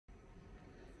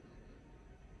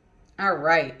All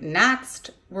right, next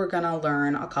we're gonna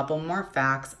learn a couple more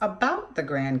facts about the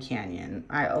Grand Canyon.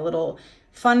 A little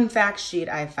fun fact sheet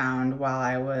I found while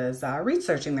I was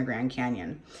researching the Grand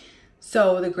Canyon.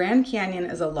 So the Grand Canyon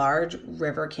is a large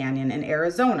river canyon in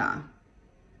Arizona,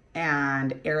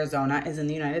 and Arizona is in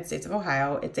the United States of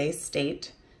Ohio. It's a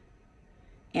state,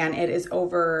 and it is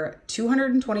over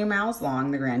 220 miles long,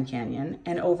 the Grand Canyon,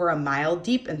 and over a mile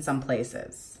deep in some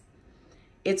places.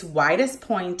 Its widest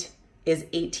point is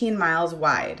 18 miles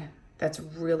wide. That's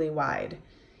really wide.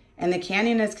 And the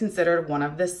canyon is considered one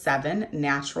of the 7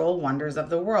 natural wonders of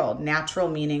the world. Natural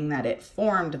meaning that it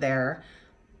formed there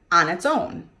on its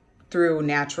own through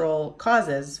natural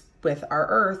causes with our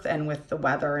earth and with the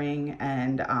weathering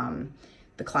and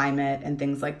the climate and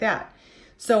things like that.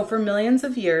 So for millions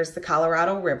of years, the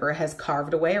Colorado River has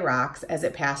carved away rocks as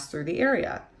it passed through the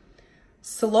area.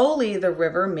 Slowly, the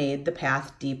river made the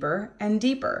path deeper and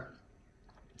deeper.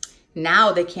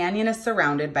 Now the canyon is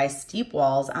surrounded by steep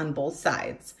walls on both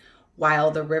sides,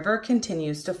 while the river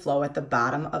continues to flow at the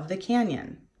bottom of the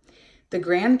canyon. The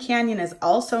Grand Canyon is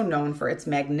also known for its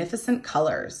magnificent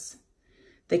colors.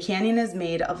 The canyon is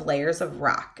made of layers of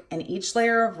rock, and each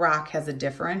layer of rock has a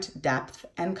different depth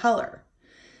and color.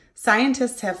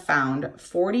 Scientists have found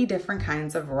 40 different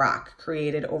kinds of rock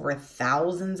created over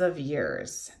thousands of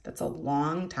years. That's a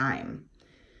long time.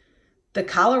 The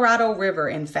Colorado River,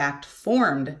 in fact,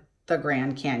 formed the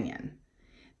Grand Canyon.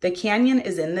 The canyon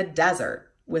is in the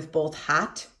desert with both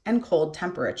hot and cold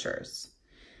temperatures.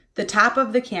 The top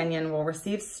of the canyon will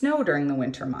receive snow during the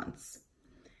winter months.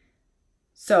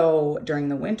 So during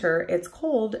the winter, it's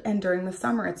cold, and during the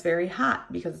summer, it's very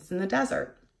hot because it's in the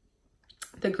desert.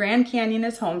 The Grand Canyon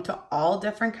is home to all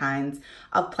different kinds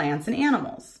of plants and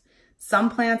animals. Some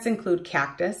plants include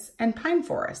cactus and pine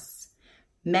forests.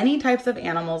 Many types of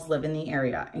animals live in the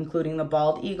area, including the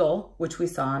bald eagle, which we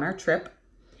saw on our trip,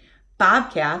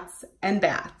 bobcats, and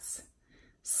bats.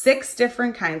 6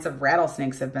 different kinds of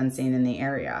rattlesnakes have been seen in the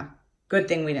area. Good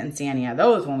thing we didn't see any of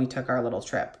those when we took our little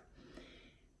trip.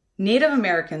 Native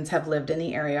Americans have lived in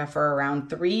the area for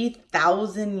around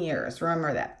 3,000 years.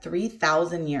 Remember that,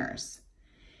 3,000 years.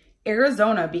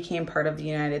 Arizona became part of the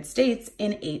United States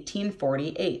in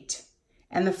 1848.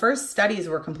 And the first studies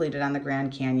were completed on the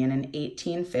Grand Canyon in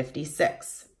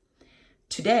 1856.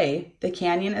 Today, the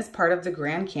canyon is part of the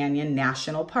Grand Canyon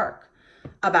National Park.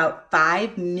 About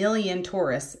 5 million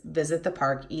tourists visit the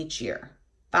park each year.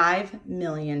 5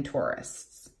 million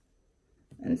tourists.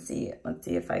 Let's see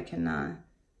if I can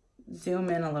zoom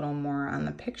in a little more on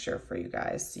the picture for you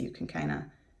guys so you can kind of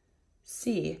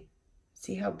see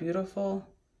how beautiful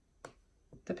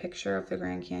the picture of the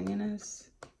Grand Canyon is.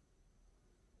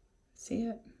 See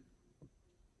it?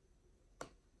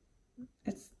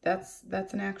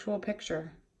 That's an actual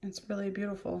picture. It's really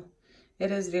beautiful. It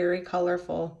is very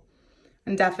colorful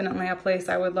and definitely a place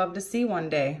I would love to see one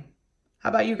day. How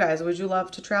about you guys? Would you love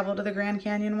to travel to the Grand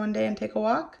Canyon one day and take a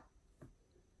walk?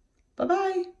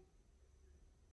 Bye-bye.